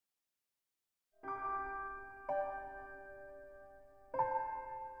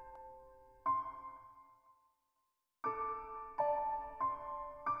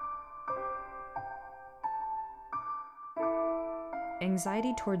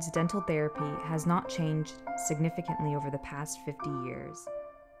Anxiety towards dental therapy has not changed significantly over the past 50 years.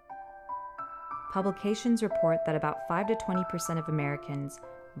 Publications report that about 5 to 20% of Americans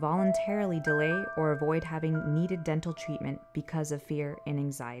voluntarily delay or avoid having needed dental treatment because of fear and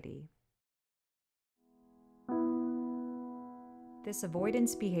anxiety. This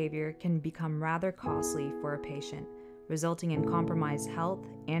avoidance behavior can become rather costly for a patient, resulting in compromised health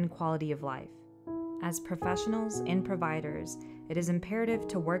and quality of life. As professionals and providers, it is imperative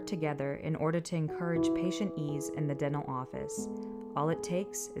to work together in order to encourage patient ease in the dental office. All it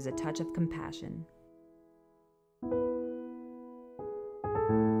takes is a touch of compassion.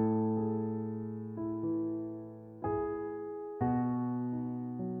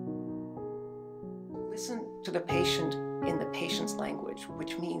 Listen to the patient in the patient's language,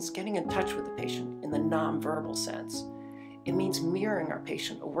 which means getting in touch with the patient in the nonverbal sense. It means mirroring our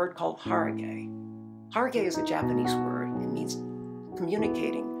patient, a word called harage. Harage is a Japanese word. It means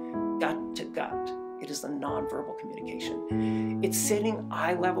communicating gut to gut. It is the nonverbal communication. It's sitting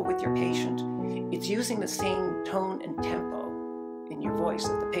eye level with your patient. It's using the same tone and tempo in your voice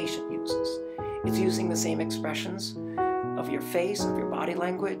that the patient uses. It's using the same expressions of your face, of your body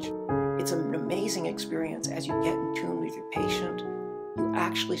language. It's an amazing experience. As you get in tune with your patient, you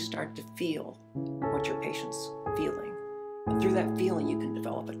actually start to feel what your patient's feeling. And through that feeling, you can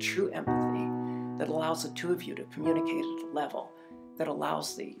develop a true empathy that allows the two of you to communicate at a level that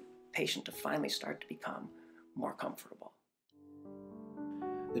allows the patient to finally start to become more comfortable.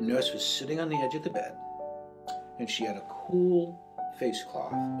 The nurse was sitting on the edge of the bed, and she had a cool face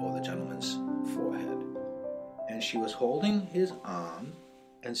cloth over the gentleman's forehead. And she was holding his arm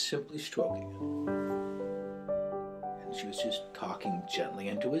and simply stroking it. And she was just talking gently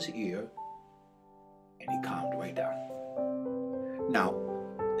into his ear, and he calmed right down. Now,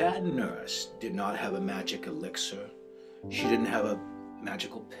 that nurse did not have a magic elixir. She didn't have a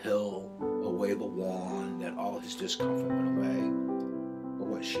magical pill or wave a wand that all his discomfort went away. But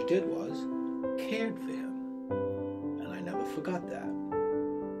what she did was cared for him. And I never forgot that.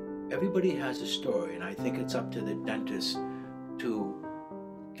 Everybody has a story, and I think it's up to the dentist to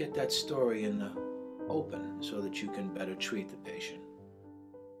get that story in the open so that you can better treat the patient.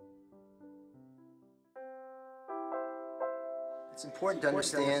 It's important to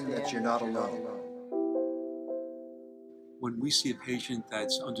understand that you're not alone. When we see a patient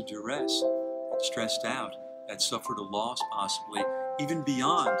that's under duress, that's stressed out, that suffered a loss possibly, even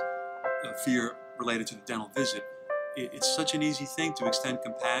beyond fear related to the dental visit, it's such an easy thing to extend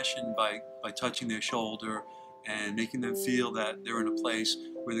compassion by touching their shoulder and making them feel that they're in a place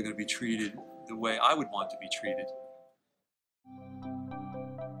where they're going to be treated the way I would want to be treated.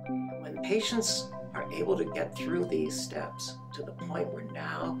 When patients are able to get through these steps to the point where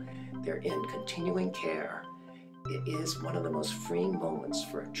now they're in continuing care, it is one of the most freeing moments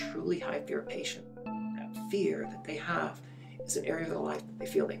for a truly high fear patient. That fear that they have is an area of their life that they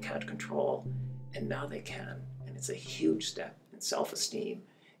feel they can't control, and now they can. And it's a huge step in self-esteem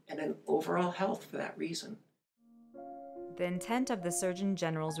and in overall health for that reason. The intent of the Surgeon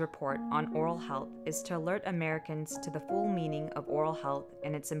General's report on oral health is to alert Americans to the full meaning of oral health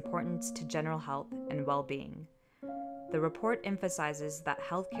and its importance to general health and well-being. The report emphasizes that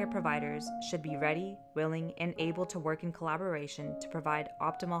healthcare providers should be ready, willing, and able to work in collaboration to provide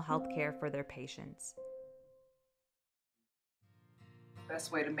optimal healthcare for their patients. The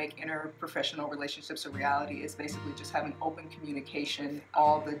best way to make interprofessional relationships a reality is basically just having open communication,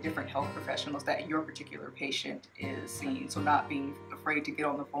 all the different health professionals that your particular patient is seeing. So not being afraid to get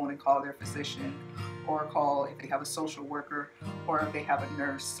on the phone and call their physician, or call if they have a social worker, or if they have a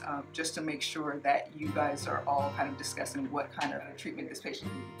nurse, just to make sure that you guys are all kind of discussing what kind of treatment this patient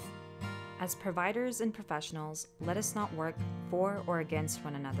needs. As providers and professionals, let us not work for or against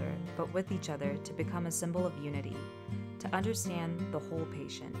one another, but with each other to become a symbol of unity, to understand the whole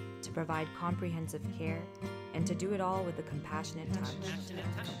patient, to provide comprehensive care, and to do it all with a compassionate touch. Compassionate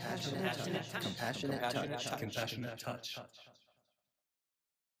touch. Compassionate touch. Compassionate touch.